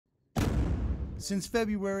Since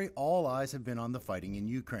February, all eyes have been on the fighting in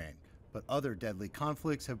Ukraine, but other deadly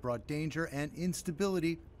conflicts have brought danger and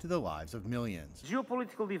instability to the lives of millions.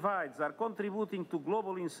 Geopolitical divides are contributing to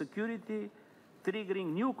global insecurity,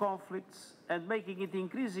 triggering new conflicts and making it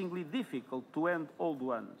increasingly difficult to end old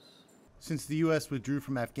ones. Since the U.S. withdrew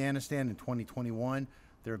from Afghanistan in 2021,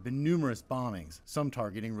 there have been numerous bombings, some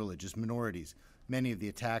targeting religious minorities. Many of the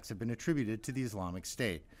attacks have been attributed to the Islamic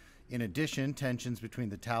State. In addition, tensions between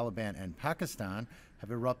the Taliban and Pakistan have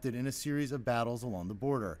erupted in a series of battles along the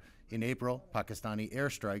border. In April, Pakistani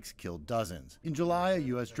airstrikes killed dozens. In July, a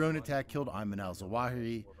U.S. drone attack killed Ayman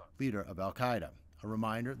al-Zawahiri, leader of al-Qaeda. A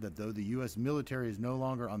reminder that though the U.S. military is no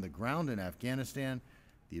longer on the ground in Afghanistan,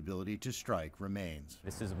 the ability to strike remains.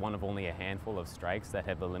 This is one of only a handful of strikes that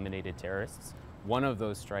have eliminated terrorists. One of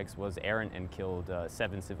those strikes was errant and killed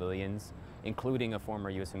 7 civilians, including a former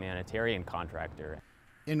U.S. humanitarian contractor.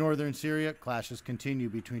 In northern Syria, clashes continue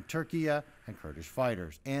between Turkey and Kurdish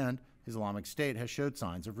fighters, and Islamic State has showed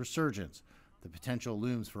signs of resurgence. The potential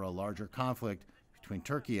looms for a larger conflict between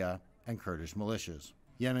Turkey and Kurdish militias.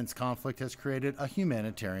 Yemen's conflict has created a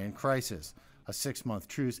humanitarian crisis. A 6-month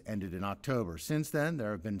truce ended in October. Since then,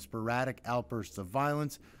 there have been sporadic outbursts of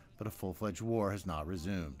violence, but a full-fledged war has not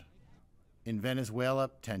resumed. In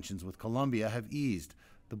Venezuela, tensions with Colombia have eased.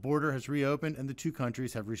 The border has reopened and the two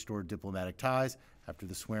countries have restored diplomatic ties after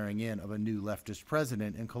the swearing in of a new leftist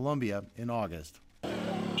president in Colombia in August.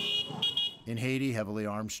 In Haiti, heavily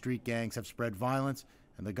armed street gangs have spread violence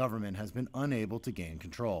and the government has been unable to gain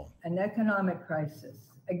control. An economic crisis,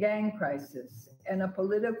 a gang crisis, and a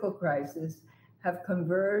political crisis have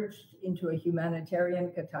converged into a humanitarian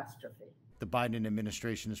catastrophe. The Biden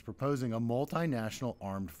administration is proposing a multinational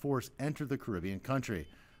armed force enter the Caribbean country.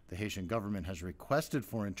 The Haitian government has requested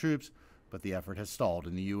foreign troops, but the effort has stalled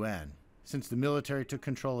in the UN. Since the military took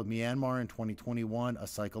control of Myanmar in 2021, a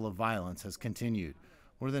cycle of violence has continued.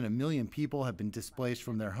 More than 1 million people have been displaced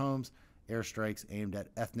from their homes. Airstrikes aimed at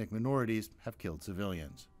ethnic minorities have killed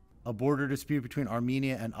civilians. A border dispute between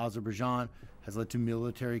Armenia and Azerbaijan has led to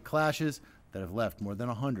military clashes that have left more than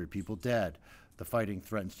 100 people dead. The fighting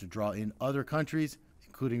threatens to draw in other countries,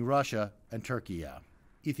 including Russia and Turkey.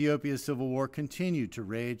 Ethiopia's civil war continued to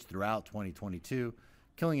rage throughout 2022,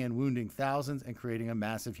 killing and wounding thousands and creating a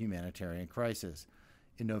massive humanitarian crisis.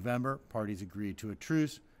 In November, parties agreed to a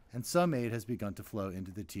truce, and some aid has begun to flow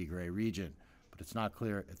into the Tigray region, but it's not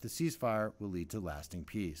clear if the ceasefire will lead to lasting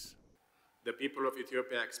peace. The people of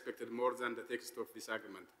Ethiopia expected more than the text of this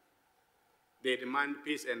agreement. They demand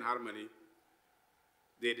peace and harmony.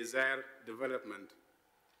 They desire development.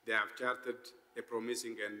 They have charted a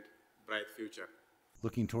promising and bright future.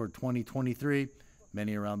 Looking toward 2023,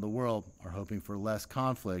 many around the world are hoping for less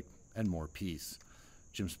conflict and more peace.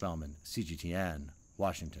 Jim Spellman, CGTN,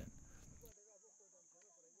 Washington.